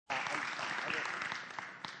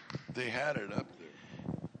They had it up there.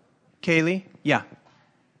 Kaylee? Yeah.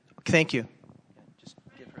 Thank you. Just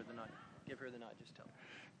give her the nod. Give her the nod. Just tell her.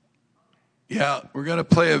 Yeah, we're going to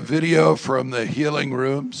play a video from the healing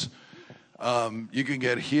rooms. You can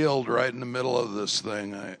get healed right in the middle of this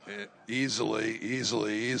thing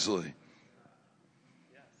easily.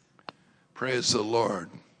 Praise the Lord.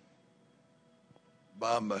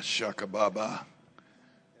 Bamba shaka baba.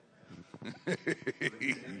 Healing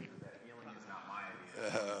is not my idea.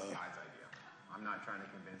 It's God's idea. I'm not trying to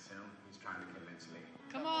convince him. He's trying to convince me.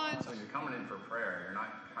 Come on. So when you're coming in for prayer, you're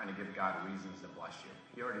not trying to give God reasons to bless you.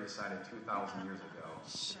 He already decided 2,000 years ago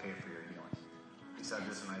to pay for your healing. He said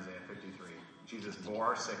this in Isaiah 53. Jesus bore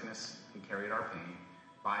our sickness. He carried our pain.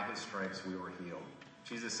 By his stripes we were healed.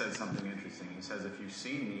 Jesus said something interesting. He says, if you've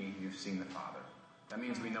seen me, you've seen the Father. That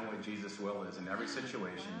means we know what Jesus' will is in every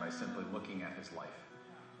situation by simply looking at his life.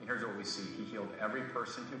 And here's what we see. He healed every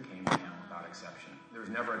person who came to him without exception. There was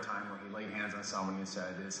never a time where he laid hands on someone and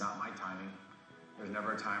said, it's not my timing. There's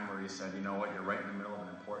never a time where he said, you know what, you're right in the middle of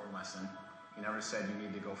an important lesson. He never said you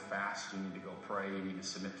need to go fast, you need to go pray, you need to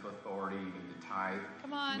submit to authority, you need to tithe.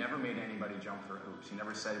 Come on. He never made anybody jump through hoops. He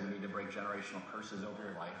never said we need to break generational curses over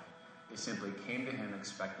your life. They simply came to him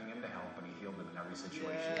expecting him to help, and he healed them in every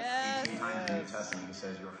situation. Yes. 18 times in the New Testament, he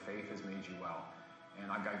says, your faith has made you well.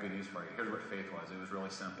 And I've got good news for you. Here's what faith was. It was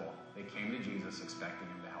really simple. They came to Jesus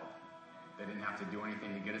expecting him to help. They didn't have to do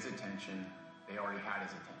anything to get his attention. They already had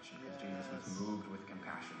his attention because Jesus was moved with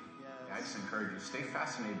compassion. I just encourage you, stay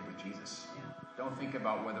fascinated with Jesus. Don't think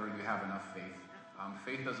about whether you have enough faith.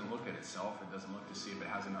 Faith doesn't look at itself. It doesn't look to see if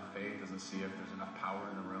it has enough faith. It doesn't see if there's enough power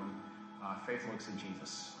in the room. Faith looks at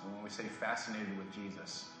Jesus. And when we say fascinated with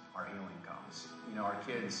Jesus, our healing comes. You know, our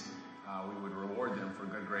kids, we would reward them for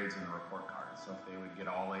good grades in the report card. So if they would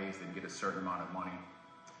get all A's, they'd get a certain amount of money.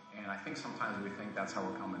 And I think sometimes we think that's how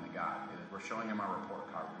we're coming to God. We're showing him our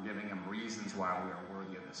report card. We're giving him reasons why we are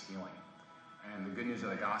worthy of this healing. And the good news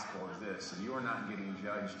of the gospel is this. You are not getting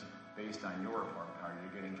judged based on your report card.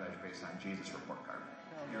 You're getting judged based on Jesus' report card.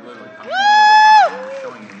 You're literally coming to the Father and you're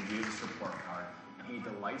showing him Jesus' report card. And he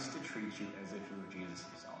delights to treat you as if you were Jesus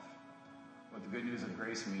himself. What the good news of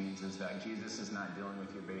grace means is that Jesus is not dealing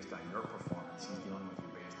with you based on your performance. He's dealing with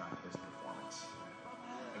you based on his performance.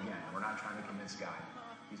 Again, we're not trying to convince God.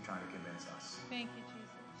 He's trying to convince us. Thank you,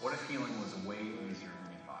 Jesus. What if healing was way easier than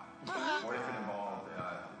you thought? What if it involved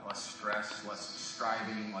less stress, less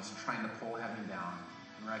striving, less trying to pull heaven down,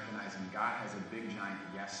 and recognizing God has a big, giant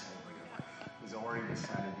yes over your life. He's already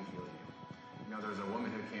decided to heal you. You know, there's a woman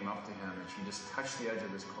who came up to him, and she just touched the edge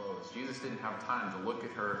of his clothes. Jesus didn't have time to look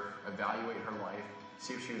at her, evaluate her life,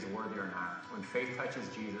 see if she was worthy or not. When faith touches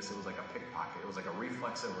Jesus, it was like a pickpocket. It was like a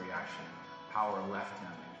reflexive reaction. Power left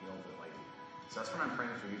him and healed the lady. So that's what I'm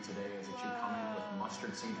praying for you today, is that you come in with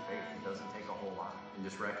mustard seed faith. It doesn't take a whole lot. And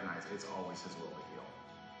just recognize it's always his will to heal.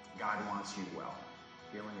 God wants you well.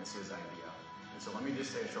 Healing is his idea. And so let me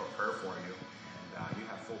just say a short prayer for you. And you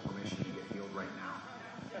have full permission to get healed right now.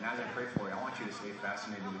 And as I pray for you, I want you to stay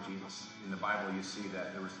fascinated with Jesus. In the Bible, you see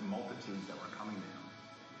that there was multitudes that were coming to him.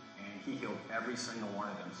 And he healed every single one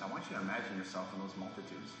of them. So I want you to imagine yourself in those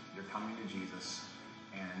multitudes. You're coming to Jesus.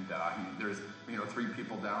 And there's, three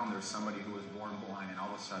people down. There's somebody who was born blind, and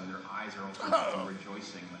all of a sudden their eyes are open and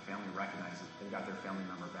rejoicing. The family recognizes they've got their family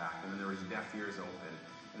member back. And then there was deaf ears open,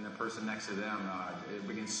 and the person next to them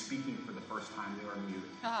begins speaking for the first time. They were mute.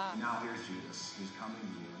 And now here's Jesus. He's coming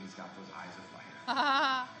to you, and he's got those eyes of fire.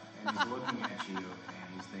 And he's looking at you, and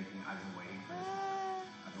he's thinking, I've been waiting for this moment.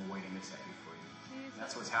 I've been waiting to set you free. And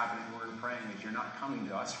that's what's happening when we're praying, is you're not coming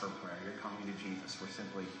to us for prayer. You're coming to Jesus. We're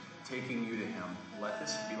simply taking you to him. Let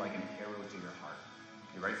this be like an arrow to your heart.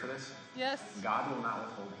 You ready for this? Yes. God will not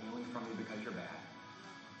withhold healing from you because you're bad.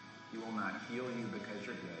 He will not heal you because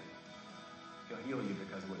you're good. He'll heal you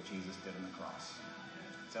because of what Jesus did on the cross.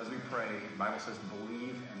 So as we pray, the Bible says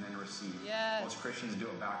believe and then receive. Yes. Most Christians do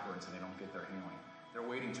it backwards and they don't get their healing. They're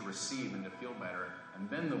waiting to receive and to feel better, and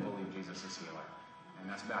then they'll believe Jesus is healer. And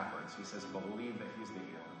that's backwards. He says believe that he's the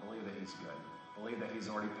healer. Believe that he's good. Believe that he's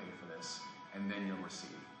already paid for this, and then you'll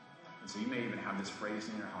receive. And so you may even have this phrase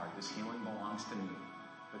in your heart, this healing belongs to me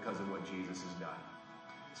because of what Jesus has done.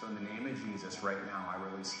 So in the name of Jesus, right now, I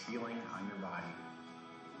release healing on your body.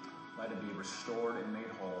 Let it be restored and made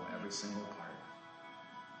whole, every single part.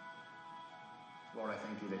 Lord, I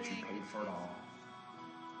thank you that you paid for it all.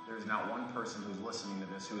 There is not one person who's listening to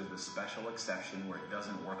this who is the special exception where it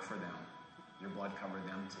doesn't work for them. Your blood covered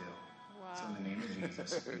them too. Wow. So in the name of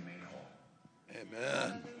Jesus, be made whole.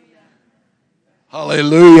 Amen.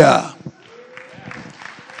 Hallelujah.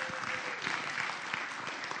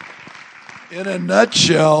 In a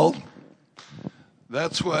nutshell,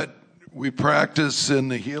 that's what we practice in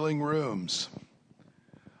the healing rooms.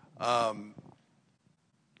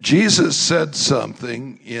 Jesus said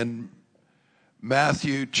something in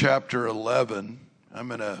Matthew chapter 11. I'm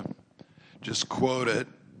going to just quote it.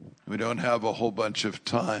 We don't have a whole bunch of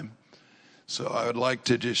time. So I would like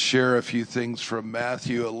to just share a few things from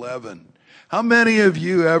Matthew 11. How many of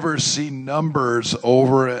you ever see numbers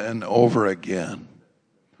over and over again?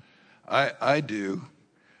 I do.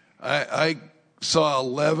 I saw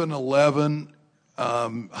 1111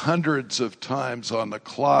 hundreds of times on the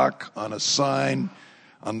clock, on a sign,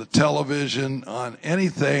 on the television, on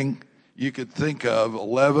anything you could think of,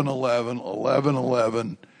 1111,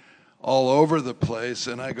 1111, all over the place.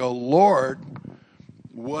 And I go, Lord,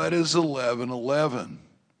 what is 1111?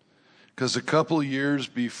 Because a couple of years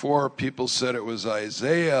before, people said it was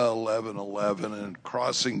Isaiah 11:11 and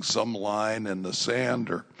crossing some line in the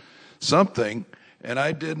sand or something, and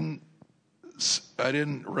I didn't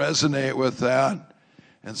resonate with that.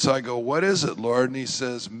 And so I go, what is it, Lord? And he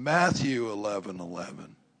says, Matthew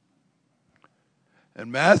 11:11.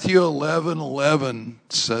 And Matthew 11:11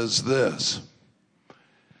 says this: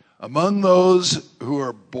 among those who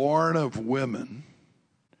are born of women,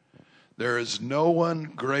 there is no one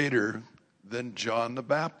greater than John the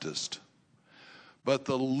Baptist. But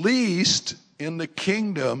the least in the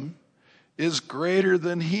kingdom is greater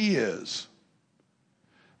than he is.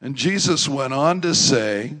 And Jesus went on to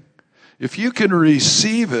say, if you can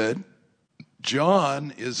receive it,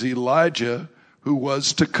 John is Elijah who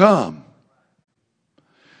was to come.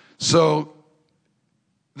 So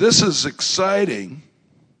this is exciting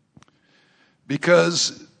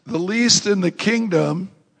because the least in the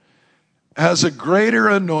kingdom has a greater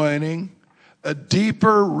anointing, a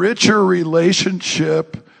deeper, richer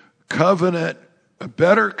relationship, covenant, a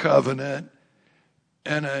better covenant,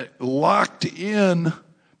 and a locked-in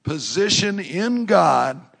position in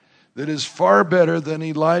God that is far better than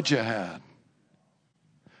Elijah had.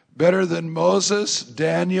 Better than Moses,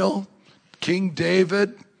 Daniel, King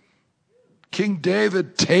David. King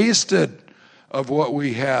David tasted of what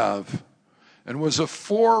we have and was a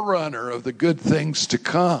forerunner of the good things to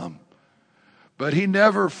come. But he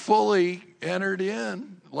never fully entered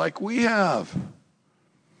in like we have.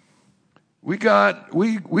 We've got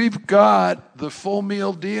the full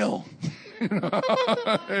meal deal.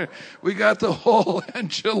 We got the whole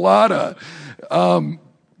enchilada.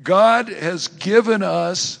 God has given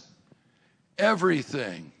us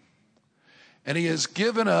everything. And he has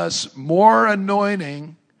given us more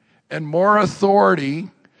anointing and more authority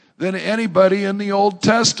than anybody in the Old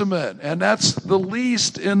Testament. And that's the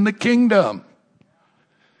least in the kingdom.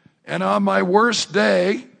 And on my worst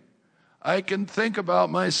day, I can think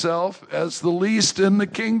about myself as the least in the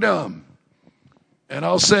kingdom. And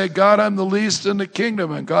I'll say, God, I'm the least in the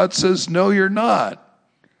kingdom. And God says, no, you're not.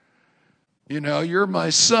 You know, you're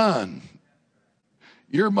my son.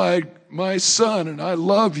 You're my son, and I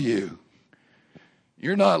love you.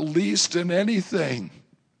 You're not least in anything.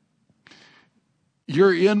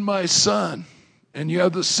 You're in my son, and you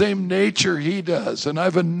have the same nature he does. And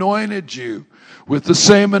I've anointed you with the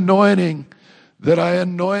same anointing that I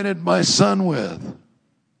anointed my son with.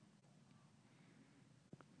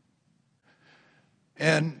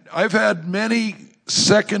 And I've had many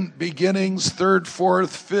second beginnings, third,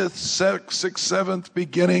 fourth, fifth, sixth, seventh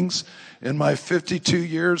beginnings in my 52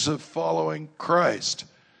 years of following Christ.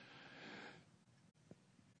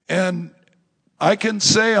 And I can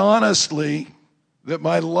say honestly that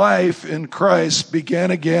my life in Christ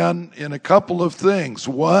began again in a couple of things.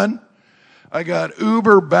 One, I got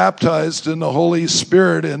uber baptized in the Holy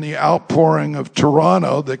Spirit in the outpouring of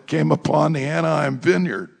Toronto that came upon the Anaheim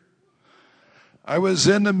Vineyard. I was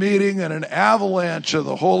in the meeting and an avalanche of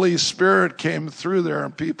the Holy Spirit came through there,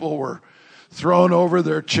 and people were thrown over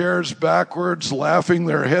their chairs backwards, laughing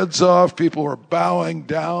their heads off. People were bowing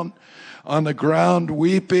down on the ground,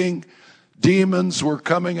 weeping. Demons were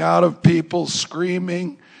coming out of people,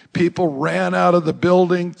 screaming. People ran out of the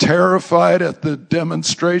building, terrified at the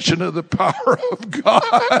demonstration of the power of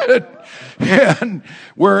God. And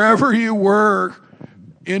wherever you were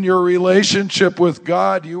in your relationship with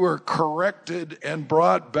God, you were corrected and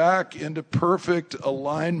brought back into perfect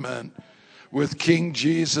alignment with King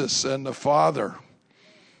Jesus and the Father,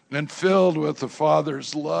 and filled with the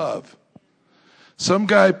Father's love. Some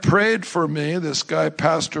guy prayed for me, this guy,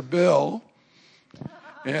 Pastor Bill,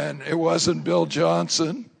 and it wasn't Bill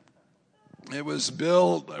Johnson. It was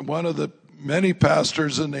Bill, one of the many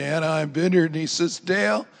pastors in the Anaheim Vineyard, and he says,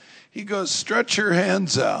 Dale, he goes, stretch your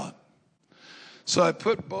hands out. So I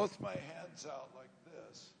put both my hands out like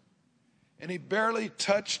this, and he barely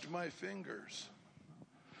touched my fingers.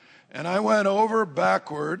 And I went over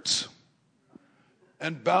backwards,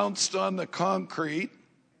 and bounced on the concrete,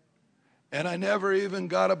 and I never even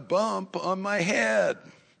got a bump on my head.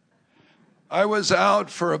 I was out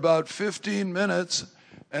for about 15 minutes,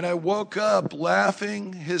 and I woke up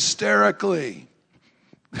laughing hysterically.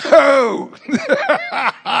 Oh!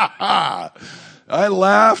 I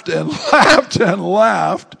laughed and laughed and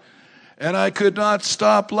laughed, and I could not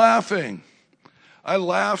stop laughing. I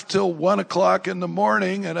laughed till 1 o'clock in the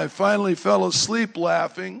morning, and I finally fell asleep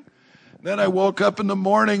laughing. Then I woke up in the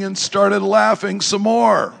morning and started laughing some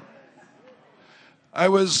more. I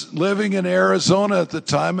was living in Arizona at the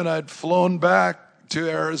time, and I'd flown back to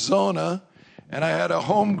Arizona, and I had a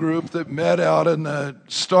home group that met out in the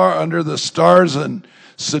under the stars in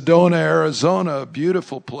Sedona, Arizona, a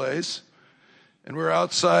beautiful place. And we're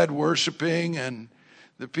outside worshiping, and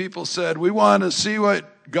the people said, "We want to see what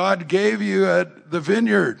God gave you at the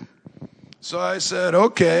vineyard." So I said,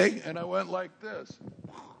 "Okay," and I went like this,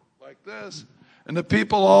 and the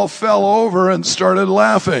people all fell over and started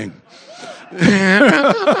laughing.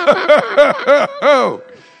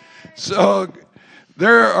 So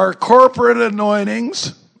there are corporate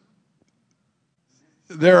anointings,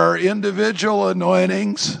 there are individual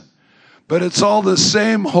anointings, but it's all the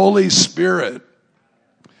same Holy Spirit.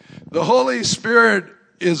 The Holy Spirit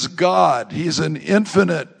is God. He's an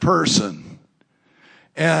infinite person.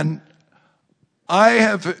 And I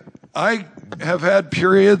have had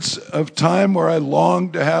periods of time where I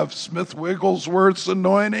longed to have Smith Wigglesworth's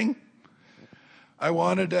anointing. I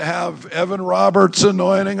wanted to have Evan Roberts'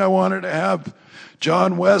 anointing. I wanted to have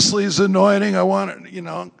John Wesley's anointing.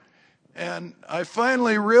 And I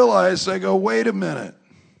finally realized, I go, wait a minute.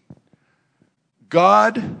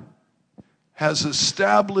 God has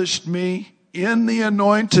established me in the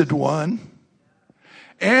Anointed One,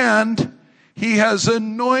 and He has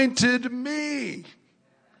anointed me.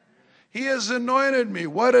 He has anointed me.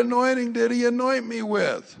 What anointing did He anoint me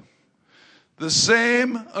with? The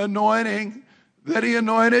same anointing that He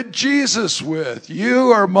anointed Jesus with.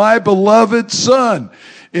 "You are my beloved Son,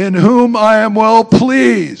 in whom I am well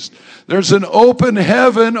pleased." There's an open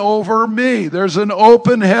heaven over me. There's an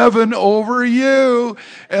open heaven over you.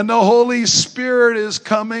 And the Holy Spirit is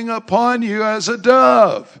coming upon you as a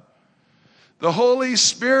dove. The Holy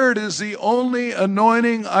Spirit is the only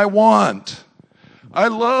anointing I want. I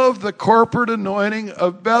love the corporate anointing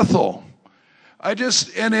of Bethel.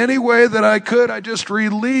 In any way that I could, I just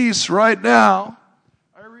release right now.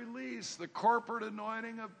 I release the corporate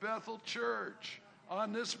anointing of Bethel Church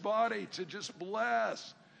on this body to just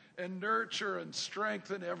bless and nurture and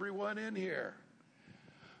strengthen everyone in here.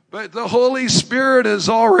 But the Holy Spirit is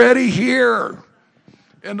already here.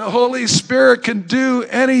 And the Holy Spirit can do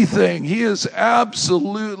anything. He is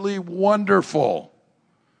absolutely wonderful.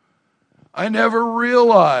 I never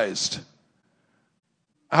realized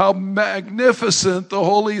how magnificent the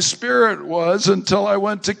Holy Spirit was until I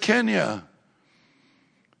went to Kenya.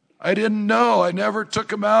 I didn't know. I never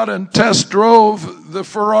took him out and test drove the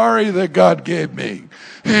Ferrari that God gave me.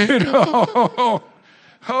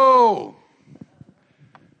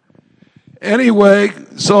 Anyway,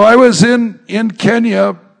 so I was in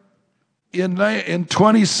Kenya in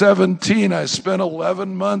 2017. I spent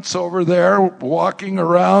 11 months over there walking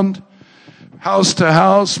around house to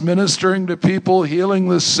house, ministering to people, healing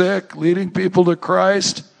the sick, leading people to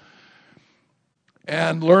Christ,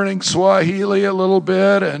 and learning Swahili a little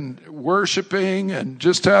bit and worshiping and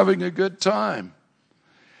just having a good time.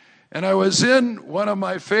 And I was in one of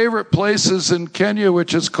my favorite places in Kenya,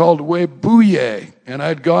 which is called Webuye. And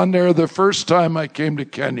I'd gone there the first time I came to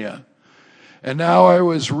Kenya. And now I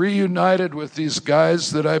was reunited with these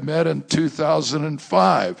guys that I met in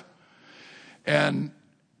 2005. And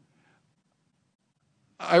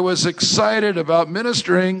I was excited about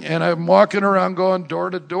ministering, and I'm walking around going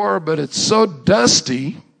door to door, but it's so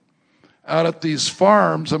dusty out at these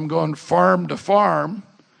farms. I'm going farm to farm.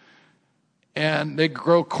 And they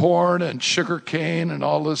grow corn and sugar cane and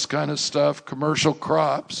all this kind of stuff, commercial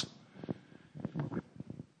crops.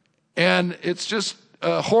 And it's just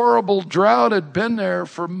a horrible drought had been there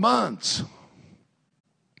for months.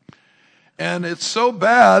 And it's so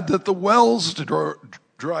bad that the wells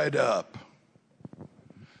dried up.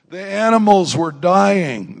 The animals were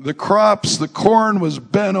dying. The crops, the corn was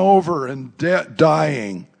bent over and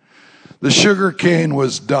dying. The sugar cane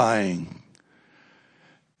was dying.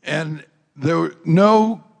 And there was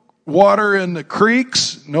no water in the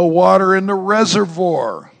creeks, no water in the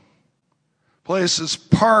reservoir. Places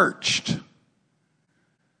parched.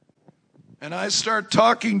 And I start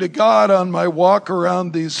talking to God on my walk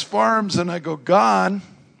around these farms, and I go, "God,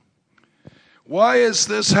 why is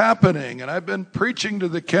this happening?" And I've been preaching to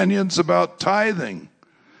the Kenyans about tithing,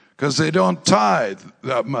 because they don't tithe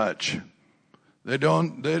that much. And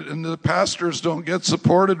the pastors don't get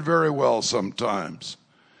supported very well sometimes.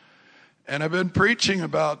 And I've been preaching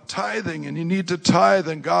about tithing, and you need to tithe,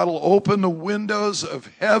 and God will open the windows of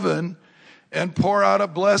heaven and pour out a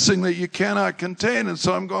blessing that you cannot contain. And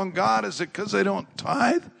so I'm going, God, is it because they don't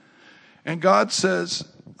tithe? And God says,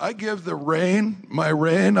 I give my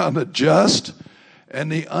rain on the just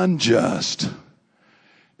and the unjust.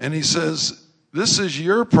 And he says, this is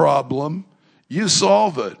your problem. You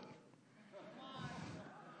solve it.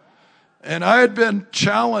 And I had been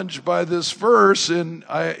challenged by this verse in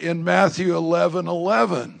Matthew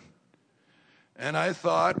 11:11. And I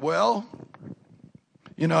thought, well,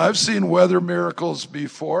 I've seen weather miracles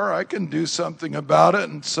before. I can do something about it.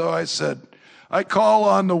 And so I said, I call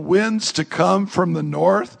on the winds to come from the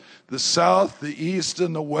north, the south, the east,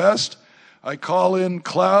 and the west. I call in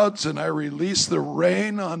clouds and I release the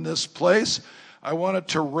rain on this place. I want it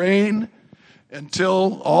to rain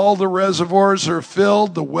until all the reservoirs are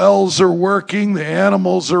filled, the wells are working, the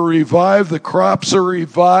animals are revived, the crops are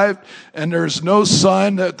revived, and there's no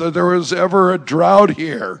sign that there was ever a drought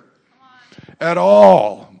here at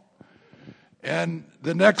all. And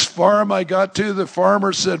the next farm I got to, the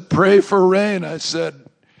farmer said, pray for rain. I said,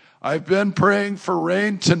 I've been praying for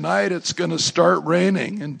rain. Tonight it's going to start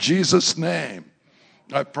raining in Jesus' name.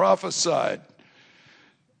 I prophesied.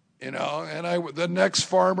 And the next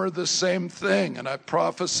farmer, the same thing. And I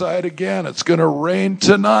prophesied again, it's going to rain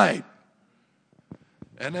tonight.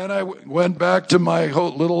 And then I went back to my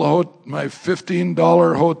my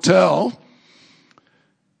 $15 hotel.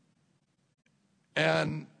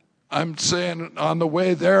 And I'm saying on the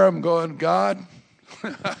way there, I'm going, God,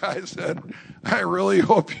 I said, I really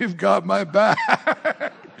hope you've got my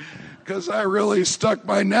back. Because I really stuck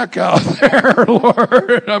my neck out there,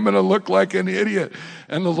 Lord. I'm going to look like an idiot.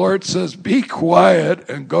 And the Lord says, be quiet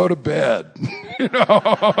and go to bed.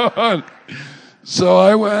 So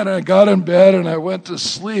I went and I got in bed and I went to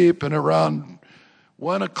sleep. And around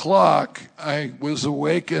 1 o'clock, I was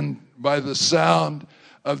awakened by the sound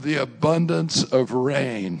of the abundance of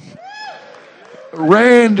rain.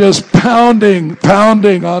 Rain just pounding on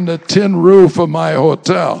the tin roof of my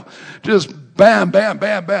hotel. Just bam, bam,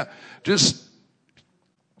 bam, bam. Just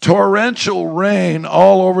torrential rain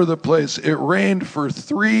all over the place. It rained for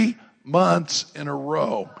 3 months in a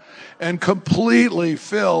row and completely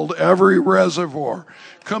filled every reservoir,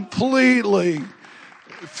 completely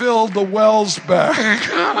filled the wells back.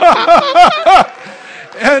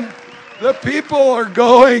 And the people are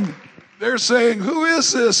going, they're saying, who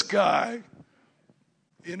is this guy?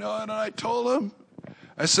 And I told them,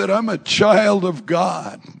 I said, I'm a child of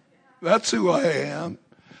God. That's who I am.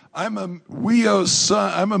 I'm a weos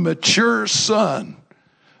son. I'm a mature son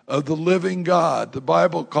of the living God. The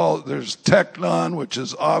Bible calls there's teknon, which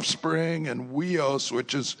is offspring, and weos,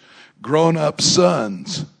 which is grown-up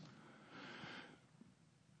sons.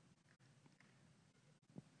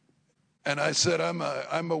 And I said, I'm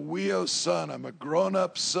a weos son. I'm a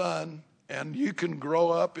grown-up son, and you can grow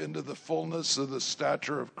up into the fullness of the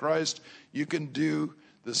stature of Christ. You can do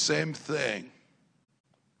the same thing.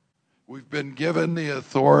 We've been given the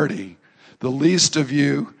authority. The least of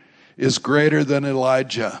you is greater than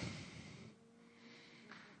Elijah.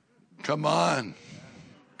 Come on.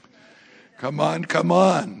 Come on, come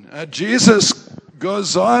on. Jesus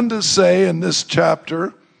goes on to say in this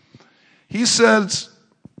chapter, he says,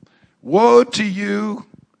 woe to you,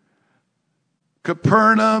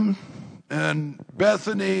 Capernaum and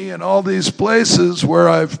Bethany and all these places where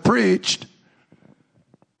I've preached,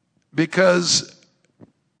 because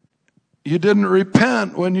you didn't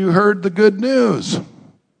repent when you heard the good news.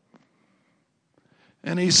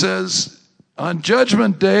 And he says, on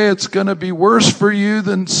Judgment Day, it's going to be worse for you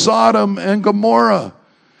than Sodom and Gomorrah.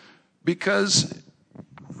 Because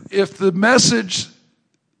if the message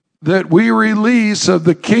that we release of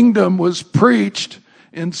the kingdom was preached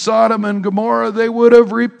in Sodom and Gomorrah, they would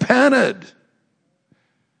have repented.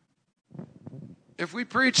 If we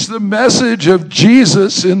preach the message of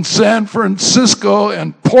Jesus in San Francisco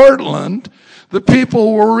and Portland, the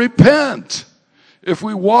people will repent. If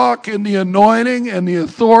we walk in the anointing and the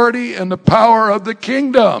authority and the power of the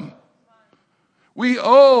kingdom, we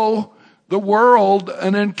owe the world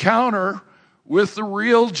an encounter with the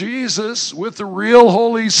real Jesus, with the real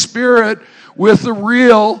Holy Spirit, with the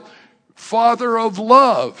real Father of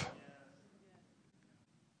love.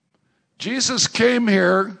 Jesus came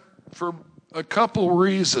here for a couple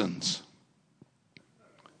reasons.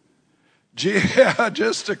 Yeah,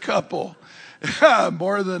 just a couple.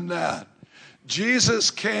 More than that.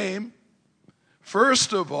 Jesus came,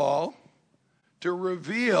 first of all, to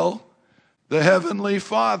reveal the Heavenly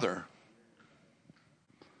Father.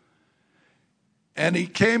 And he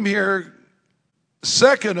came here,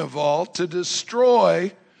 second of all, to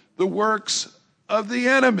destroy the works of the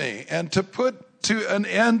enemy and to put to an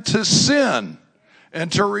end to sin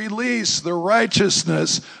and to release the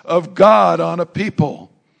righteousness of God on a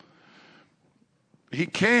people. He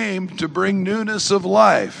came to bring newness of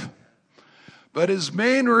life. But his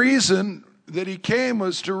main reason that he came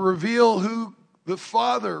was to reveal who the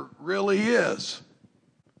Father really is.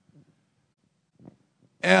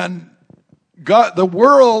 And God, the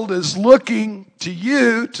world is looking to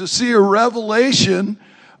you to see a revelation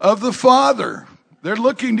of the Father. They're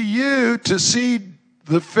looking to you to see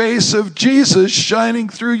the face of Jesus shining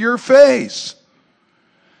through your face,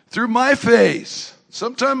 through my face.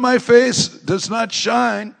 Sometimes my face does not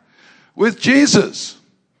shine with Jesus,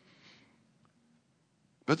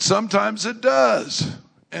 but sometimes it does.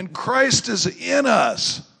 And Christ is in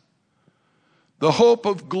us, the hope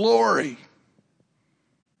of glory.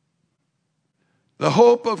 The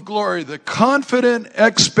hope of glory, the confident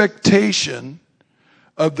expectation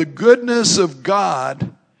of the goodness of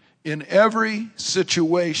God in every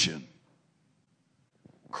situation.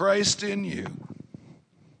 Christ in you.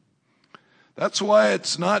 That's why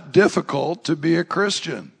it's not difficult to be a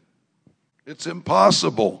Christian. It's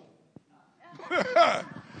impossible.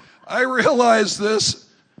 I realized this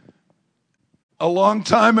a long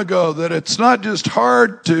time ago, that it's not just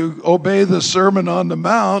hard to obey the Sermon on the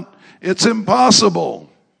Mount, it's impossible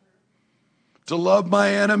to love my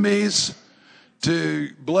enemies, to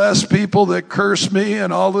bless people that curse me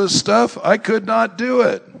and all this stuff. I could not do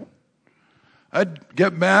it. I'd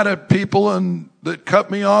get mad at people that cut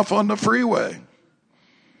me off on the freeway.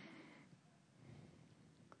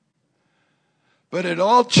 But it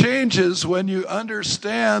all changes when you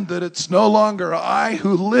understand that it's no longer I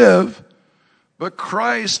who live, but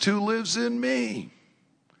Christ who lives in me.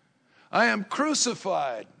 I am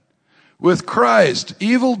crucified with Christ.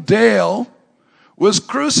 Evil Dale was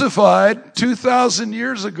crucified 2,000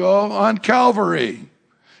 years ago on Calvary.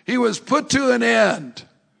 He was put to an end.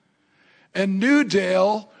 And New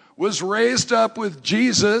Dale was raised up with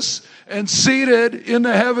Jesus and seated in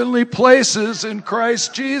the heavenly places in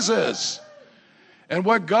Christ Jesus. And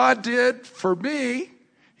what God did for me,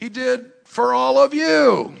 he did for all of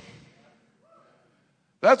you.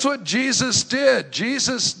 That's what Jesus did.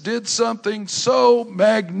 Jesus did something so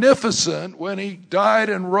magnificent when he died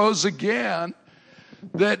and rose again,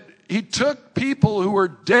 that he took people who were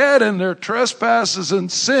dead in their trespasses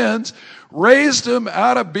and sins, raised them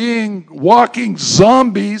out of being walking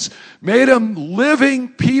zombies, made them living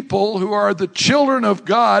people who are the children of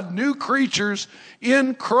God, new creatures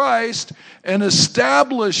in Christ, and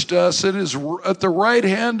established us at the right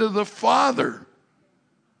hand of the Father,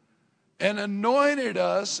 and anointed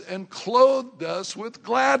us and clothed us with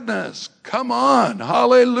gladness. Come on,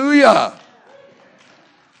 hallelujah.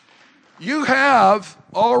 You have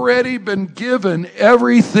already been given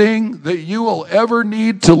everything that you will ever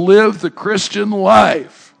need to live the Christian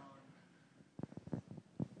life.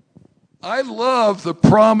 I love the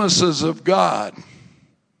promises of God.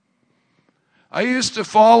 I used to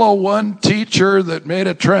follow one teacher that made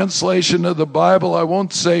a translation of the Bible. I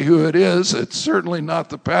won't say who it is. It's certainly not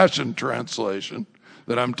the Passion Translation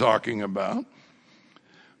that I'm talking about.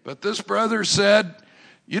 But this brother said,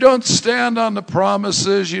 you don't stand on the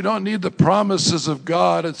promises. You don't need the promises of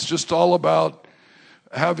God. It's just all about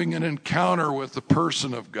having an encounter with the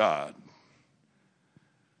person of God.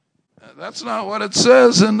 That's not what it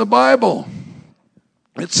says in the Bible.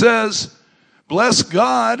 It says, bless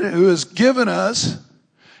God who has given us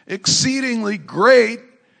exceedingly great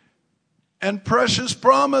and precious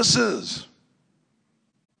promises.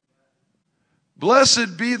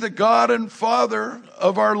 Blessed be the God and Father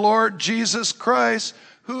of our Lord Jesus Christ,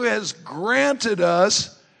 who has granted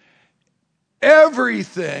us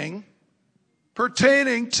everything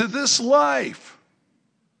pertaining to this life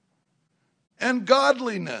and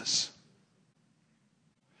godliness.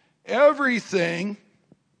 Everything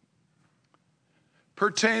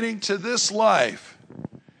pertaining to this life.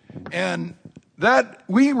 And that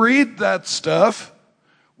we read that stuff,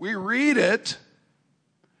 we read it,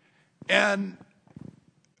 and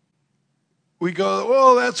we go,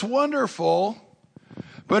 oh, that's wonderful.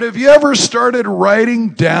 But have you ever started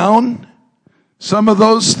writing down some of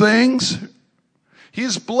those things?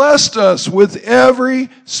 He's blessed us with every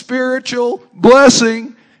spiritual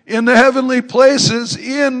blessing in the heavenly places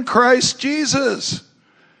in Christ Jesus.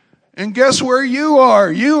 And guess where you are?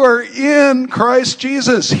 You are in Christ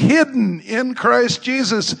Jesus, hidden in Christ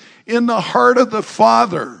Jesus, in the heart of the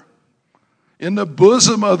Father, in the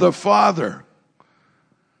bosom of the Father.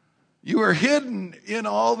 You are hidden in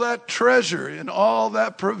all that treasure, in all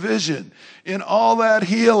that provision, in all that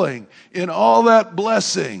healing, in all that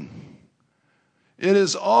blessing. It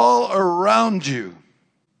is all around you.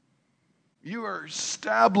 You are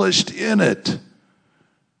established in it.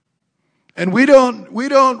 And we don't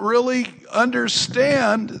really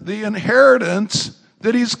understand the inheritance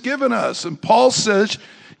that he's given us. And Paul says,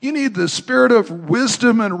 you need the spirit of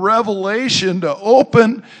wisdom and revelation to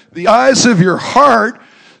open the eyes of your heart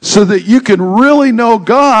so that you can really know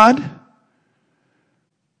God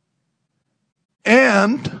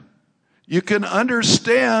and you can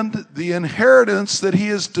understand the inheritance that he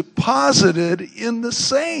has deposited in the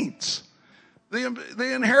saints.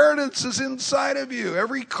 The inheritance is inside of you.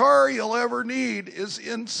 Every car you'll ever need is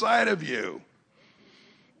inside of you.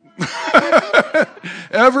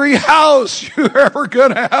 Every house you're ever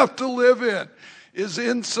going to have to live in is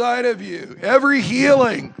inside of you. Every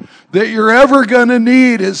healing that you're ever going to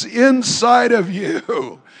need is inside of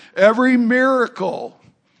you. Every miracle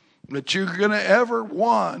that you're going to ever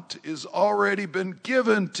want is already been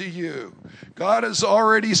given to you. God has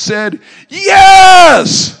already said,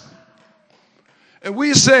 yes! And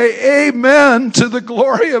we say amen to the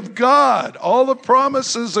glory of God. All the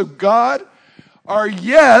promises of God are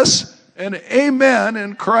yes and amen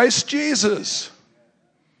in Christ Jesus.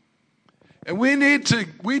 And we need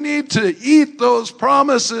to eat those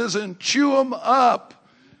promises and chew them up.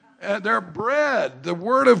 And they're bread. The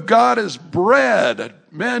word of God is bread.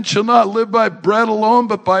 Man shall not live by bread alone,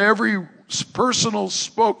 but by every personal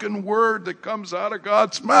spoken word that comes out of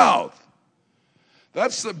God's mouth.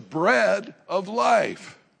 That's the bread of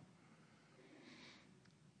life.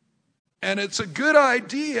 And it's a good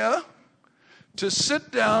idea to sit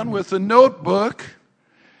down with a notebook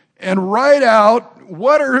and write out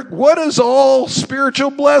what is all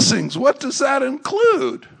spiritual blessings? What does that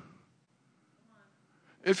include?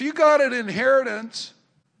 If you got an inheritance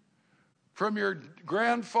from your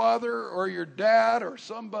grandfather or your dad or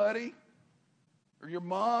somebody or your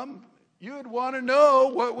mom, you would want to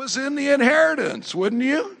know what was in the inheritance, wouldn't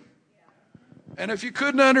you? And if you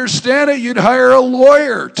couldn't understand it, you'd hire a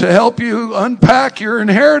lawyer to help you unpack your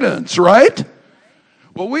inheritance, right?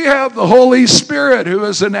 Well, we have the Holy Spirit who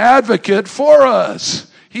is an advocate for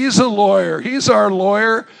us. He's a lawyer. He's our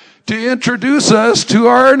lawyer to introduce us to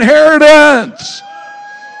our inheritance,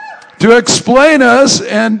 to explain us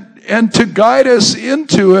and to guide us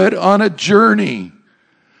into it on a journey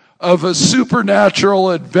of a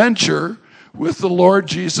supernatural adventure with the Lord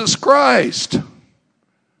Jesus Christ.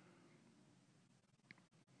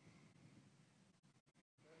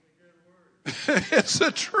 It's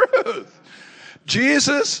the truth.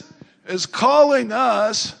 Jesus is calling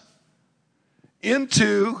us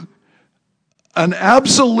into an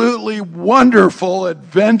absolutely wonderful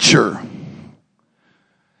adventure.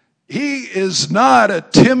 He is not a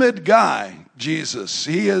timid guy, Jesus.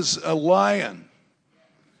 He is a lion.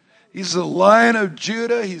 He's the Lion of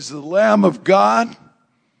Judah. He's the Lamb of God.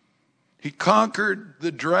 He conquered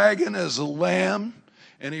the dragon as a lamb,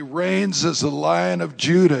 and he reigns as the Lion of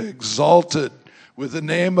Judah, exalted with a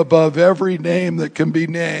name above every name that can be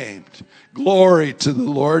named. Glory to the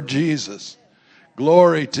Lord Jesus.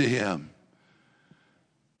 Glory to him.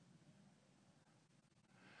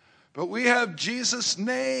 But we have Jesus'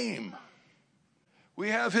 name.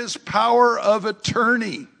 We have his power of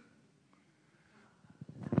attorney.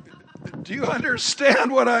 Do you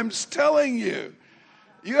understand what I'm telling you?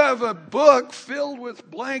 You have a book filled with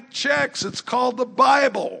blank checks. It's called the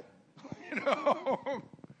Bible. You know,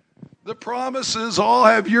 the promises all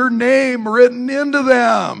have your name written into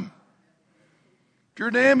them. If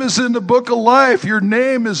your name is in the book of life, your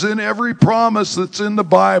name is in every promise that's in the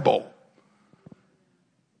Bible.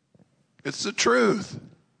 It's the truth.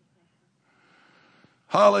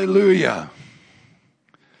 Hallelujah.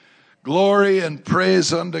 Glory and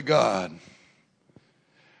praise unto God.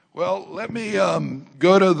 Well, let me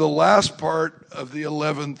go to the last part of the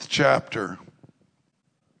 11th chapter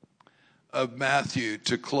of Matthew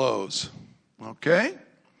to close. Okay?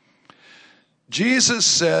 Jesus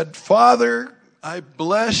said, Father, I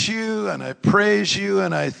bless you and I praise you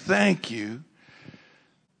and I thank you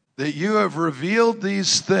that you have revealed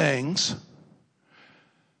these things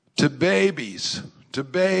to babies, to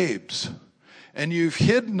babes, and you've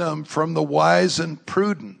hidden them from the wise and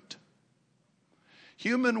prudent.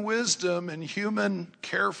 Human wisdom and human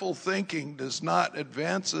careful thinking does not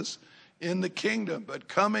advance us in the kingdom, but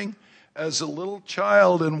coming as a little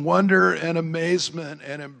child in wonder and amazement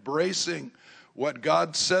and embracing what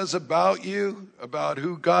God says about you, about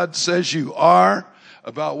who God says you are,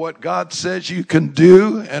 about what God says you can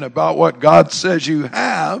do, and about what God says you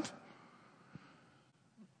have.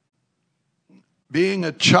 being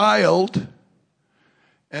a child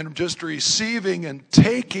and just receiving and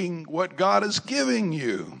taking what God is giving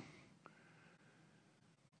you.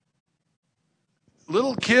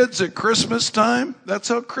 Little kids at Christmas time, that's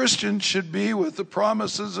how Christians should be with the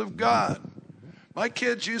promises of God. My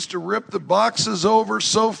kids used to rip the boxes open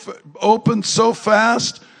so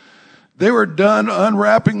fast. They were done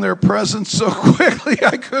unwrapping their presents so quickly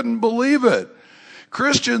I couldn't believe it.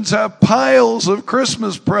 Christians have piles of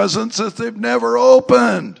Christmas presents that they've never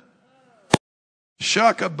opened.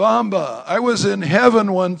 Shakabamba. I was in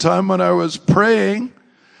heaven one time when I was praying,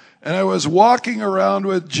 and I was walking around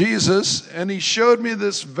with Jesus, and he showed me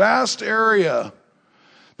this vast area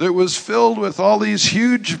that was filled with all these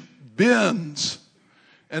huge bins,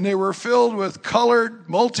 and they were filled with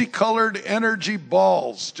multicolored energy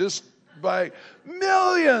balls, just by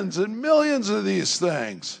millions and millions of these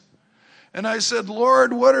things. And I said,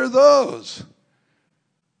 Lord, what are those?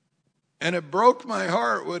 And it broke my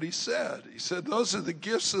heart what he said. He said, those are the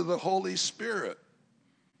gifts of the Holy Spirit.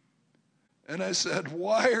 And I said,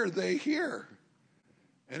 why are they here?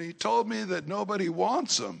 And he told me that nobody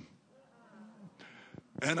wants them.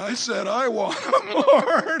 And I said, I want them,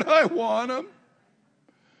 Lord. I want them.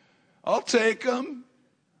 I'll take them.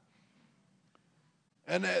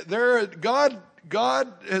 And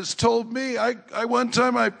God has told me, one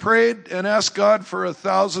time I prayed and asked God for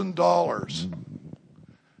 $1,000.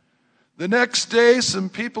 The next day, some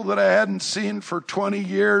people that I hadn't seen for 20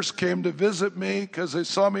 years came to visit me because they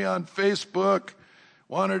saw me on Facebook,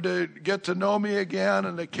 wanted to get to know me again,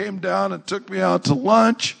 and they came down and took me out to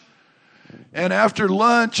lunch. And after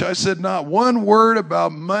lunch, I said not one word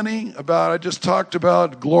about money. I just talked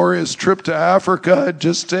about Gloria's trip to Africa I'd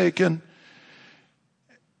just taken.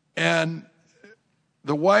 And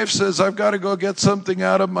the wife says, I've got to go get something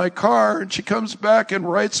out of my car. And she comes back and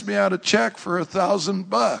writes me out a check for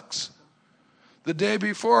 $1,000. The day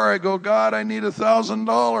before, I go, God, I need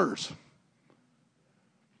 $1,000.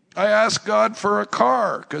 I asked God for a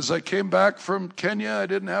car because I came back from Kenya. I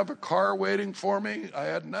didn't have a car waiting for me. I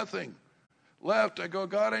had nothing left. I go,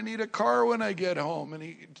 God, I need a car when I get home.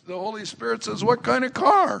 And the Holy Spirit says, what kind of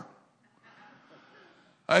car?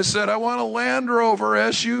 I said, I want a Land Rover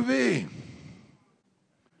SUV.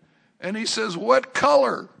 And he says, what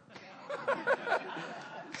color?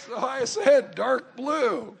 So I said, dark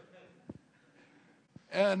blue.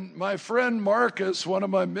 And my friend Marcus, one of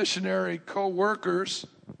my missionary co-workers,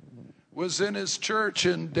 was in his church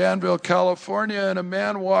in Danville, California, and a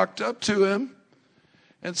man walked up to him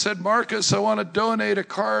and said, Marcus, I want to donate a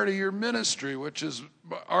car to your ministry, which is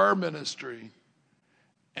our ministry.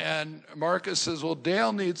 And Marcus says, well,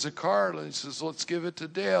 Dale needs a car. And he says, let's give it to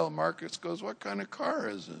Dale. Marcus goes, what kind of car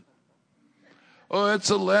is it? Oh, it's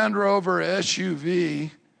a Land Rover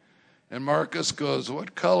SUV. And Marcus goes,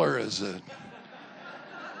 what color is it?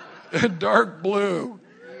 Dark blue.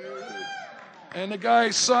 And the guy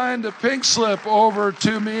signed a pink slip over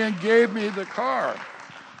to me and gave me the car,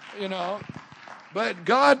 But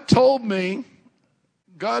God told me,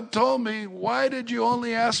 why did you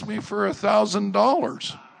only ask me for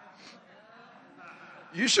 $1,000?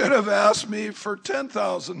 You should have asked me for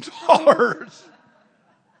 $10,000.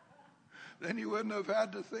 Then you wouldn't have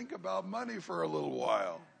had to think about money for a little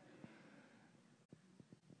while.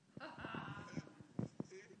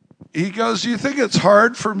 He goes, you think it's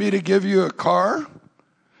hard for me to give you a car?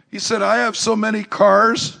 He said, I have so many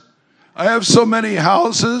cars. I have so many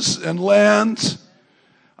houses and lands.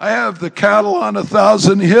 I have the cattle on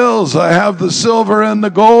 1,000 hills. I have the silver and the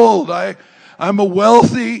gold. I'm a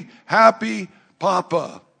wealthy, happy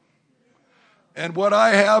papa. And what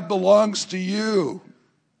I have belongs to you.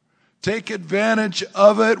 Take advantage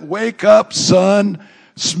of it. Wake up, son.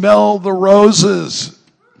 Smell the roses.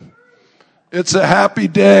 It's a happy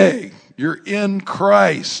day. You're in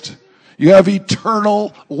Christ. You have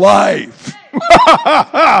eternal life.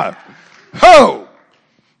 Ho!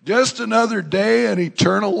 Just another day and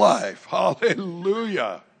eternal life.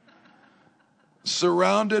 Hallelujah.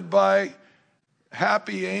 Surrounded by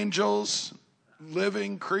happy angels,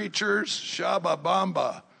 living creatures.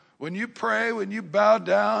 Shababamba. When you pray, when you bow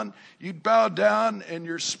down and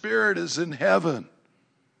your spirit is in heaven.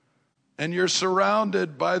 And you're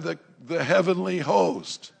surrounded by the heavenly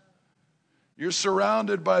host. You're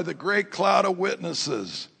surrounded by the great cloud of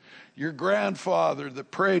witnesses. Your grandfather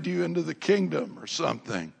that prayed you into the kingdom or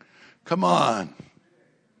something. Come on.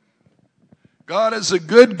 God is a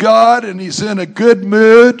good God and he's in a good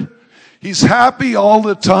mood. He's happy all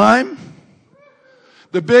the time.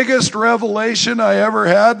 The biggest revelation I ever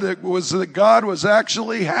had was that God was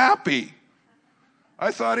actually happy.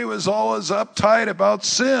 I thought he was always uptight about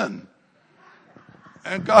sin.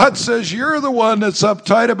 And God says, you're the one that's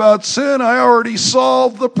uptight about sin. I already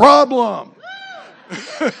solved the problem.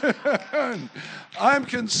 I'm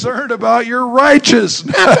concerned about your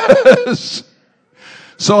righteousness.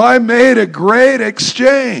 So I made a great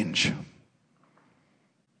exchange.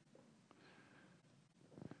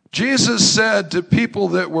 Jesus said to people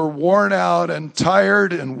that were worn out and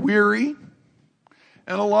tired and weary,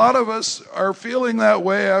 and a lot of us are feeling that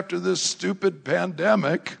way after this stupid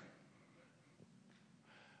pandemic.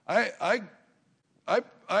 I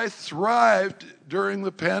thrived during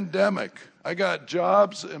the pandemic. I got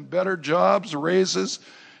jobs and better jobs, raises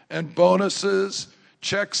and bonuses,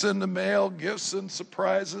 checks in the mail, gifts and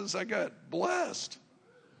surprises. I got blessed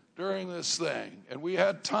during this thing. And we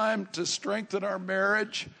had time to strengthen our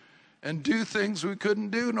marriage and do things we couldn't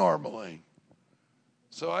do normally.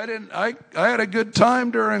 So I had a good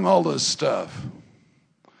time during all this stuff.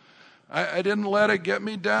 I didn't let it get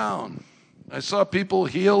me down. I saw people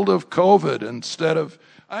healed of COVID instead of,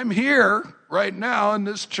 I'm here right now in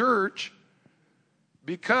this church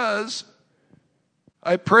because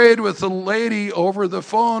I prayed with a lady over the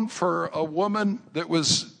phone for a woman that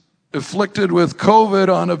was afflicted with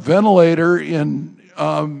COVID on a ventilator in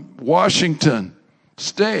Washington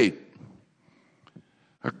State,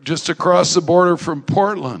 just across the border from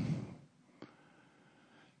Portland.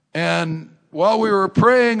 And while we were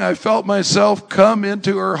praying, I felt myself come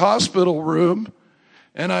into her hospital room,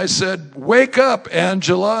 and I said, wake up,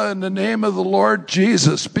 Angela, in the name of the Lord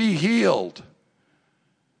Jesus, be healed.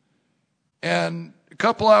 And a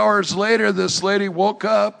couple hours later, this lady woke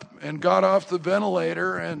up and got off the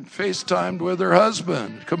ventilator and FaceTimed with her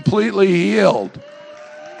husband, completely healed.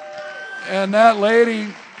 And that lady,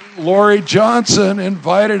 Lori Johnson,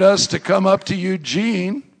 invited us to come up to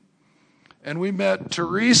Eugene, and we met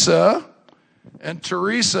Teresa, and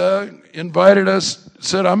Teresa invited us,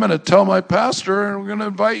 said, I'm going to tell my pastor, and we're going to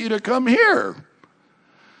invite you to come here.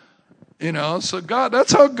 You know, so God,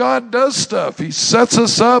 that's how God does stuff. He sets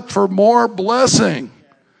us up for more blessing.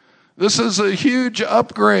 This is a huge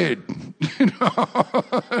upgrade. You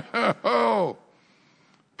know?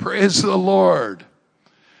 Praise the Lord.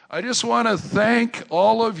 I just want to thank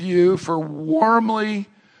all of you for warmly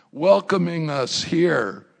welcoming us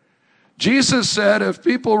here. Jesus said, if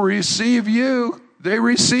people receive you, they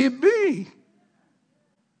receive me.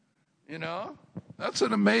 You know, that's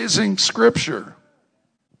an amazing scripture.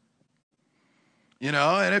 You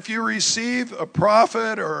know, and if you receive a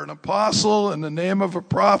prophet or an apostle in the name of a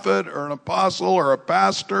prophet or an apostle or a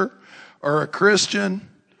pastor or a Christian,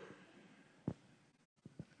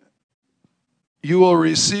 you will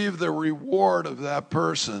receive the reward of that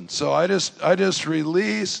person. So I just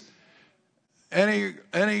release any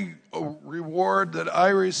reward that I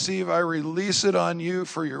receive, I release it on you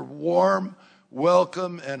for your warm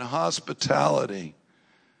welcome and hospitality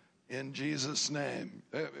in Jesus' name.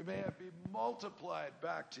 May it be multiplied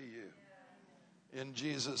back to you in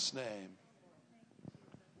Jesus' name.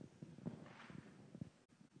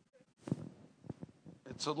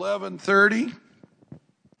 It's 11:30,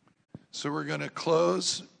 so we're going to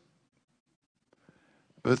close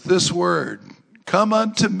with this word. Come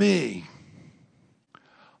unto me,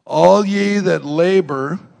 all ye that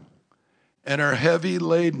labor and are heavy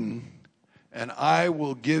laden, and I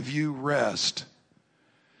will give you rest.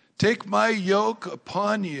 Take my yoke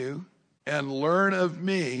upon you and learn of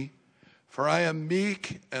me, for I am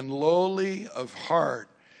meek and lowly of heart,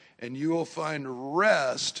 and you will find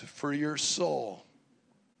rest for your soul.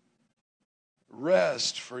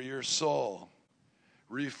 Rest for your soul.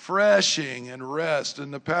 Refreshing and rest.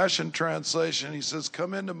 In the Passion Translation, he says,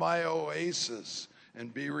 come into my oasis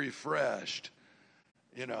and be refreshed.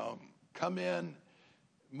 You know, come in.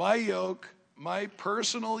 My yoke, my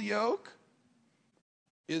personal yoke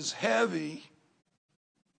is heavy.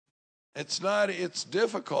 It's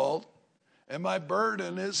difficult, and my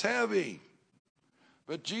burden is heavy.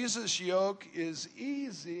 But Jesus' yoke is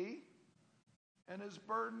easy, and his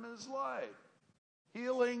burden is light.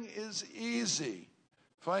 Healing is easy.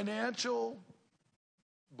 Financial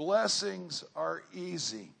blessings are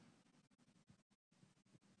easy.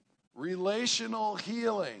 Relational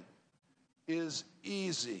healing is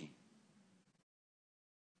easy.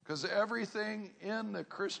 Because everything in the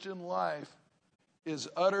Christian life is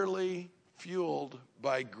utterly fueled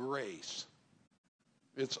by grace.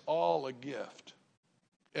 It's all a gift.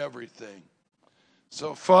 Everything.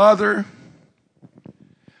 So, Father,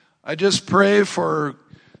 I just pray for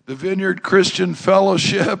the Vineyard Christian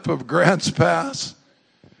Fellowship of Grants Pass.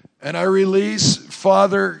 And I release,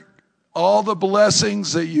 Father, all the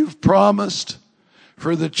blessings that you've promised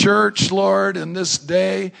for the church, Lord, in this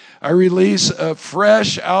day. I release a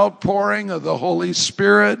fresh outpouring of the Holy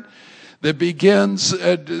Spirit that begins,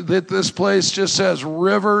 that this place just has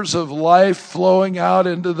rivers of life flowing out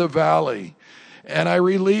into the valley. And I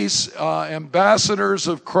release ambassadors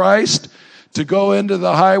of Christ to go into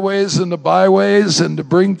the highways and the byways and to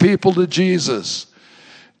bring people to Jesus,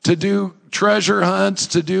 to do treasure hunts,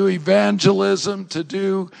 to do evangelism, to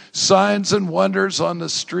do signs and wonders on the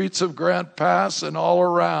streets of Grant Pass and all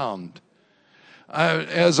around.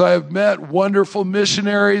 As I've met wonderful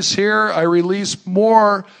missionaries here, I release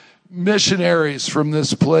more missionaries from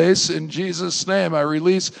this place. In Jesus' name, I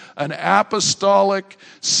release an apostolic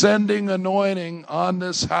sending anointing on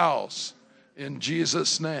this house. In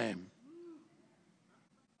Jesus' name.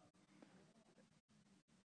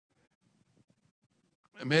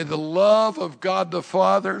 And may the love of God the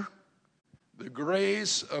Father, the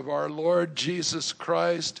grace of our Lord Jesus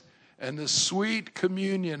Christ, and the sweet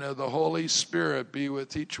communion of the Holy Spirit be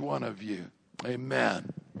with each one of you. Amen.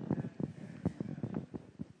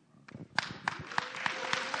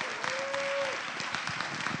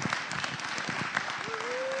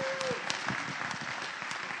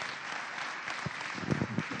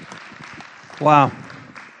 Wow,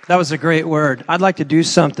 that was a great word. I'd like to do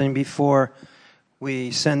something before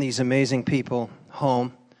we send these amazing people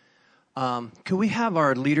home. Could we have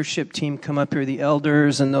our leadership team come up here, the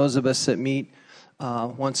elders and those of us that meet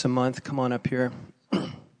once a month? Come on up here.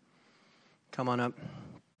 Come on up.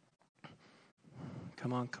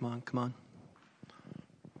 Come on, come on, come on.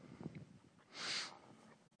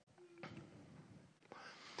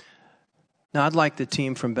 Now, I'd like the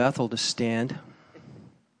team from Bethel to stand.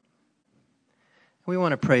 We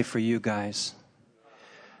want to pray for you guys.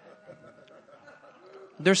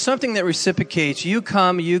 There's something that reciprocates. You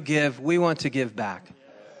come, you give. We want to give back.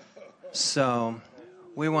 So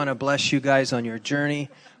we want to bless you guys on your journey.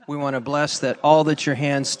 We want to bless that all that your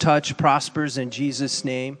hands touch prospers in Jesus'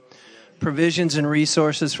 name. Provisions and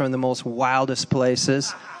resources from the most wildest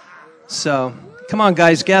places. So come on,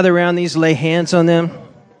 guys, gather around these, lay hands on them.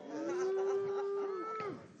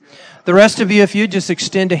 The rest of you, if you just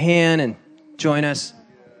extend a hand and join us.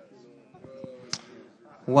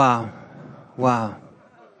 Wow. Wow.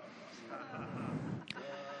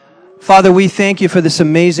 Father, we thank you for this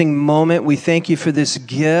amazing moment. We thank you for this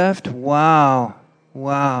gift. Wow.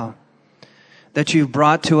 Wow. That you've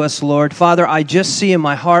brought to us, Lord. Father, I just see in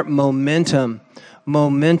my heart momentum.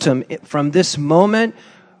 Momentum. From this moment,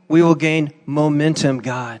 we will gain momentum,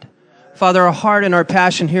 God. Father, our heart and our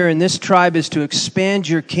passion here in this tribe is to expand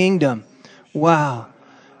your kingdom. Wow.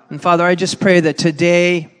 And Father, I just pray that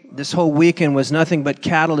today, this whole weekend was nothing but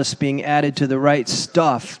catalyst being added to the right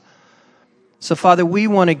stuff. So Father, we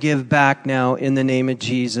want to give back now in the name of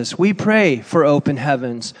Jesus. We pray for open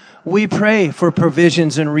heavens. We pray for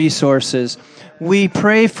provisions and resources. We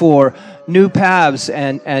pray for new paths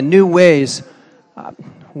and new ways.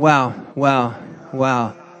 Wow, wow,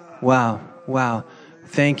 wow, wow, wow.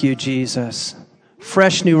 Thank you, Jesus.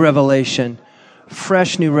 Fresh new revelation.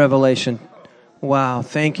 Fresh new revelation. Wow,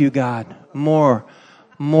 thank you, God. More,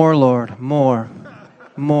 Lord, more.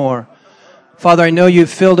 Father, I know you've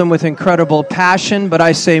filled them with incredible passion, but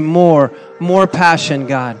I say more passion,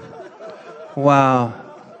 God. Wow.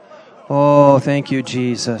 Oh, thank you,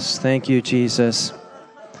 Jesus. Thank you, Jesus.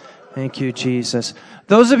 Thank you, Jesus.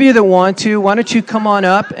 Those of you that want to, why don't you come on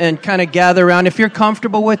up and kind of gather around. If you're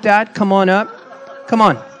comfortable with that, come on up. Come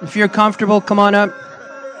on. If you're comfortable, come on up.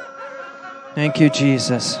 Thank you,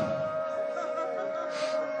 Jesus.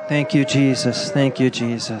 Thank you, Jesus. Thank you,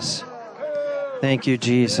 Jesus. Thank you,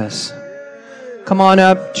 Jesus. Come on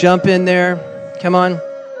up. Jump in there. Come on.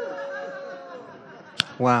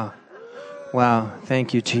 Wow. Wow.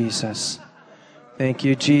 Thank you, Jesus. Thank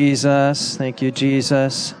you, Jesus. Thank you,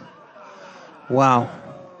 Jesus. Wow.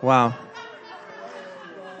 Wow.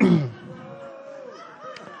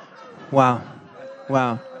 Wow.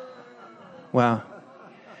 Wow. Wow.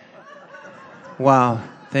 Wow.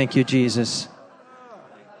 Thank you, Jesus.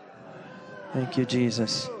 Thank you,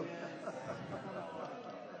 Jesus.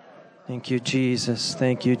 Thank you, Jesus.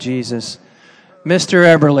 Thank you, Jesus. Mr.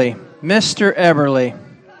 Eberly.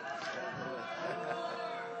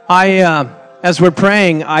 As we're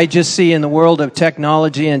praying, I just see in the world of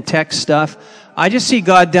technology and tech stuff, I just see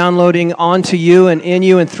God downloading onto you and in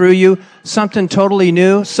you and through you something totally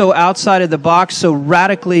new, so outside of the box, so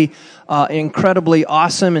radically, incredibly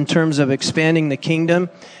awesome in terms of expanding the kingdom.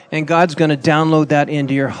 And God's going to download that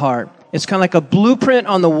into your heart. It's kind of like a blueprint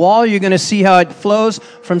on the wall. You're going to see how it flows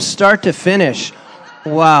from start to finish.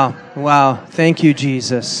 Wow. Wow. Thank you,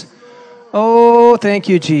 Jesus. Oh, thank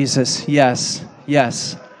you, Jesus. Yes.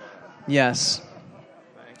 Yes. Yes.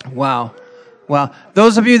 Wow. Wow.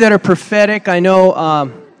 Those of you that are prophetic, I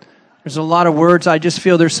know there's a lot of words. I just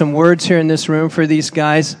feel there's some words here in this room for these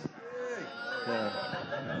guys.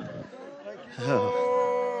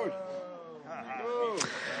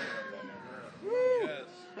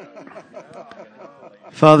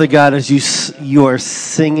 Father God, as you are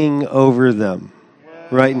singing over them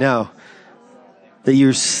right now, that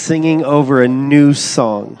you're singing over a new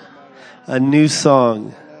song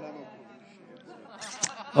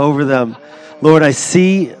over them. Lord, I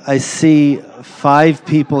see 5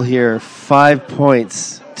 people here, 5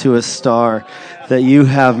 points to a star, that you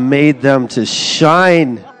have made them to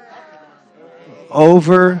shine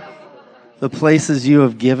over the places you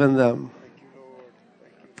have given them.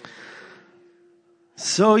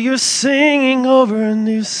 So you're singing over a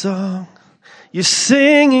new song. You're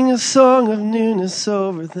singing a song of newness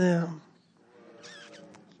over them.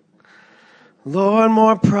 Lord,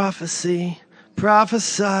 more prophecy.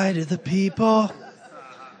 Prophesy to the people.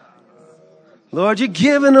 Lord, you're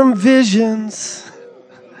giving them visions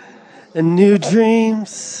and new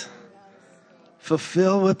dreams.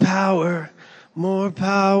 Fulfilled with power, more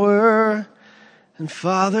power. And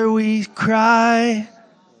Father, we cry,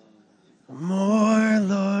 more,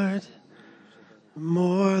 Lord.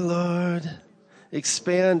 More, Lord.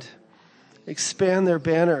 Expand their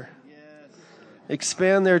banner.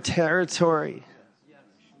 Expand their territory.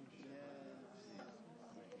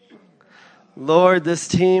 Lord, this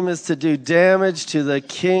team is to do damage to the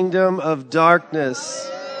kingdom of darkness.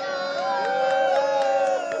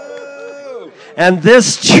 And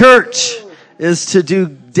this church is to do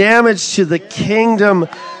damage to the kingdom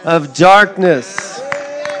of darkness.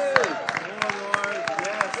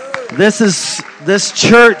 This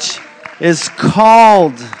church is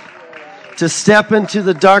called to step into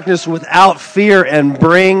the darkness without fear and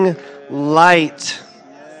bring light.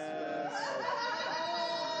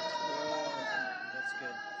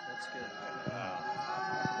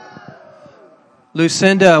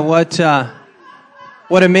 Lucinda, what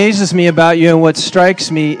amazes me about you and what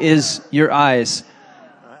strikes me is your eyes.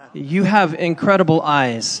 You have incredible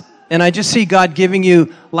eyes. And I just see God giving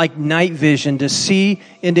you like night vision to see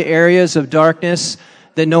into areas of darkness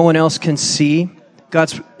that no one else can see.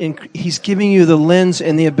 He's giving you the lens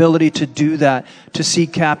and the ability to do that, to see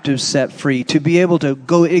captives set free, to be able to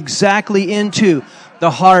go exactly into the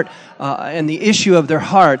heart and the issue of their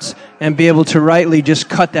hearts and be able to rightly just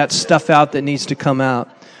cut that stuff out that needs to come out.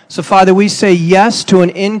 So, Father, we say yes to an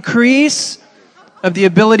increase of the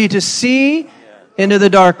ability to see into the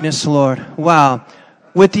darkness, Lord. Wow.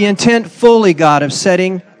 With the intent fully, God, of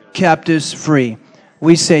setting captives free.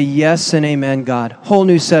 We say yes and amen, God. Whole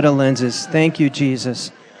new set of lenses. Thank you,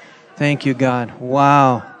 Jesus. Thank you, God.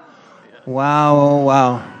 Wow. Wow, oh,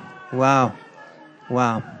 wow. Wow.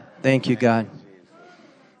 Wow. Thank you, God.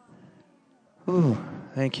 Ooh,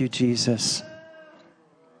 thank you, Jesus.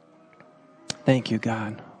 Thank you,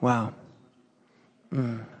 God. Wow.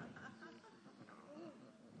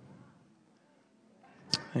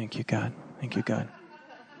 Thank you, God. Thank you, God.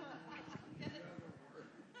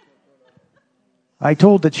 I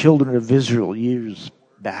told the children of Israel years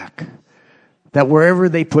back that wherever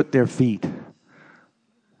they put their feet,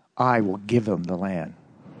 I will give them the land.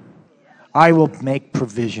 I will make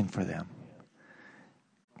provision for them.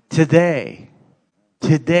 Today,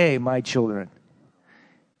 my children,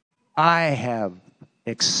 I have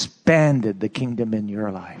expanded the kingdom in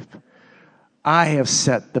your life. I have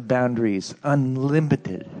set the boundaries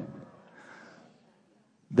unlimited.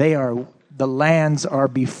 The lands are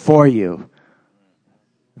before you.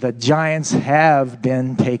 The giants have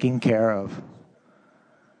been taken care of.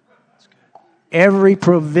 Every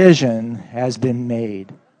provision has been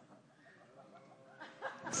made.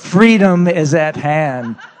 Freedom is at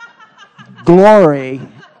hand. Glory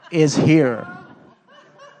is here.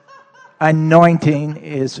 Anointing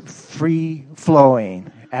is free flowing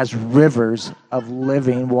as rivers of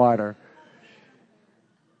living water.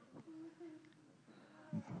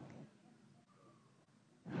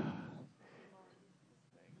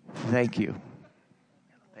 Thank you.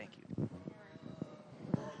 Thank you.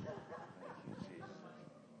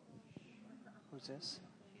 Who's this?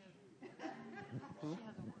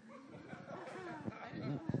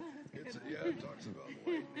 It talks about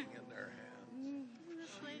lightning in their hands.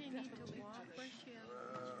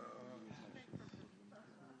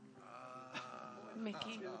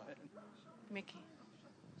 Mickey.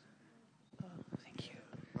 Thank you.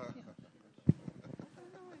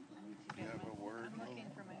 You have a word? I'm looking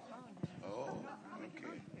for my phone. Oh,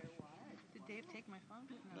 okay. Did Dave take my phone?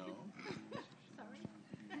 No. Sorry.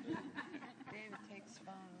 Dave takes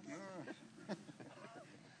phones.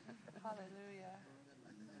 Hallelujah.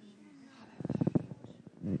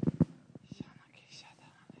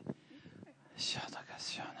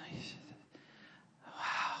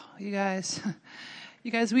 you guys.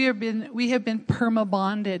 You guys, we have been perma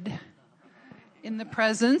bonded in the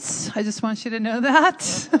presence. I just want you to know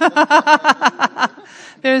that.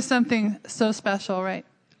 There's something so special right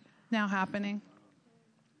now happening.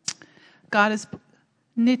 God is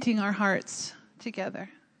knitting our hearts together.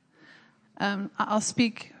 I'll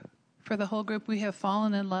speak for the whole group. We have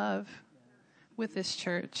fallen in love with this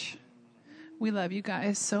church. We love you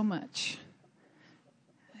guys so much.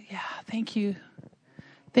 Yeah, thank you.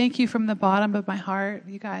 Thank you from the bottom of my heart,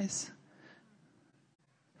 you guys,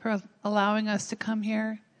 for allowing us to come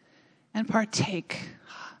here and partake.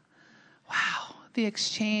 Wow, the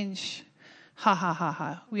exchange. Ha, ha, ha,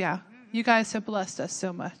 ha. Yeah, you guys have blessed us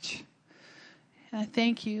so much. And I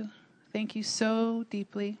thank you. Thank you so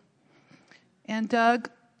deeply. And Doug,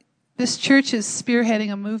 this church is spearheading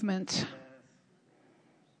a movement.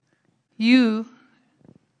 You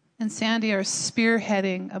and Sandy are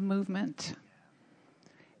spearheading a movement.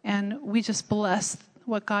 And we just bless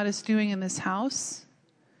what God is doing in this house.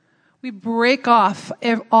 We break off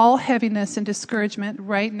all heaviness and discouragement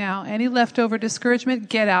right now. Any leftover discouragement,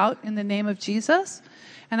 get out in the name of Jesus.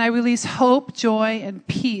 And I release hope, joy, and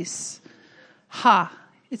peace. Ha.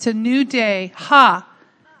 It's a new day. Ha.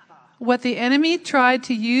 What the enemy tried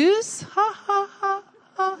to use. Ha, ha, ha,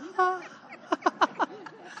 ha, ha.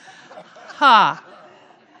 Ha.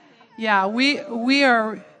 Yeah, we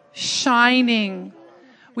are shining.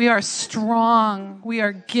 We are strong. We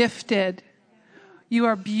are gifted. You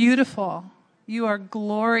are beautiful. You are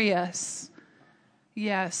glorious.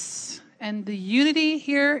 Yes. And the unity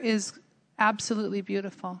here is absolutely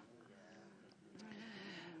beautiful.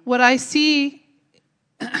 What I see,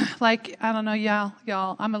 like, I don't know,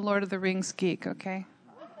 y'all, I'm a Lord of the Rings geek, okay?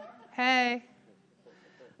 Hey.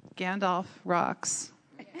 Gandalf rocks.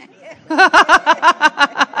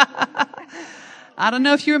 I don't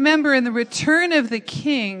know if you remember in the Return of the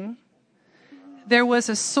King, there was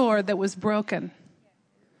a sword that was broken.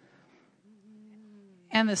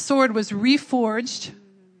 And the sword was reforged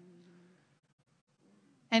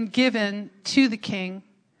and given to the king.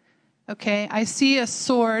 Okay, I see a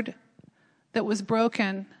sword that was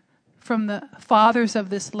broken from the fathers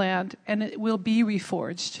of this land, and it will be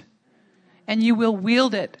reforged. And you will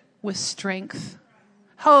wield it with strength.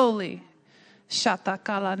 Holy.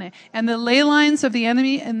 Shatakalane. And the ley lines of the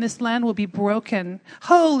enemy in this land will be broken.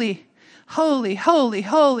 Holy, holy, holy,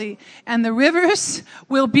 holy. And the rivers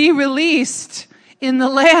will be released in the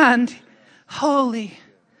land. Holy.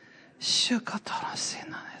 So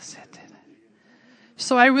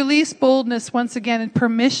I release boldness once again and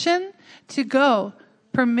permission to go.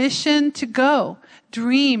 Permission to go.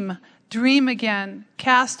 Dream. Dream again.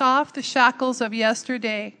 Cast off the shackles of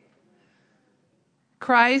yesterday.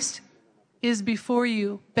 Christ is before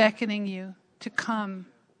you, beckoning you to come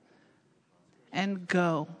and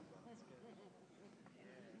go.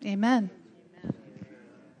 Amen.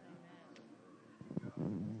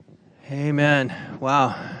 Amen.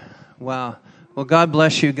 Wow. Wow. Well, God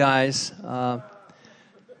bless you guys.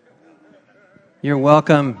 You're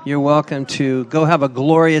welcome. You're welcome to go have a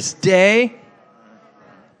glorious day.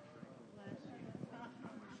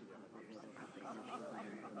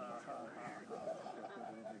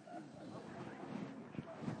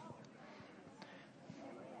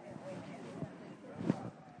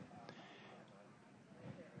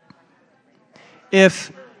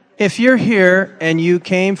 If you're here and you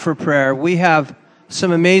came for prayer, we have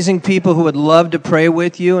some amazing people who would love to pray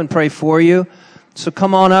with you and pray for you. So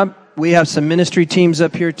come on up. We have some ministry teams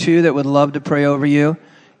up here too that would love to pray over you.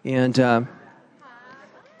 And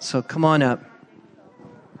so come on up.